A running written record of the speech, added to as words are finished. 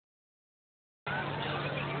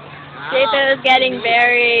Jifu is getting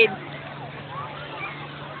buried.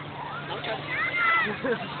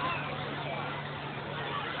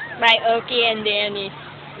 By Oki and Danny.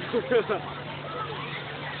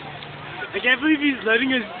 I can't believe he's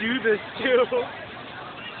letting us do this too.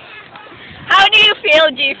 How do you feel,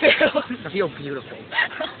 Jifu? I feel beautiful.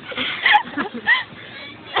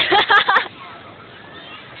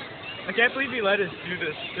 I can't believe he let us do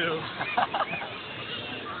this too.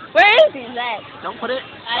 Where is he then? Don't put it.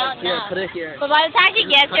 I don't Here, know. put it here. But by the time he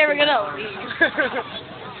gets here, we're gonna leave.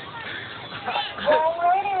 I'm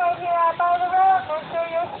waiting right here out by the road. Make sure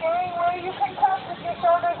you're steering where you can touch with your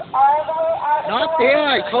shoulders all the way out. Not there.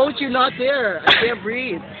 I told you not there. I can't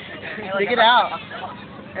breathe. Dig it out.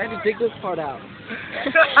 Andy, dig this part out.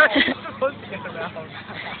 I'm supposed to get him out.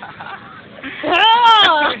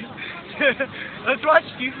 Oh! Let's watch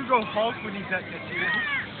Jifu go Hulk when he's at this year.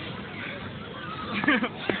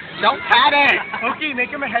 Don't pat it. Okay, make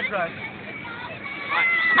him a headdress.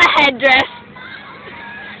 A headdress.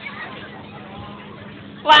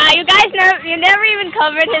 Wow, you guys you never even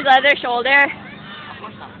covered his other shoulder.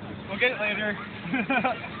 We'll get it later.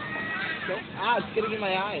 It's getting in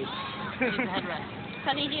my eyes.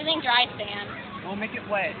 Because he's using dry sand. We'll make it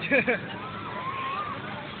wet.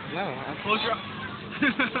 No. Close your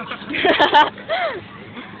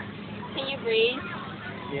Can you breathe?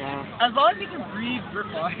 Yeah. As long as he can breathe, we're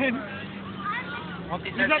fine.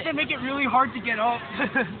 You just have to make it really hard to get up.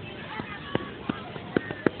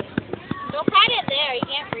 Don't pat it there, you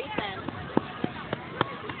can't breathe then.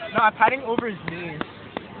 No, I'm patting over his knees.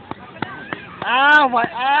 Ow, my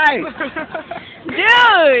eye!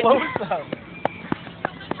 Dude! Close up.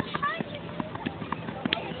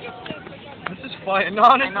 This is fun.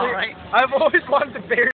 Honestly, I know, right? I've always wanted to bury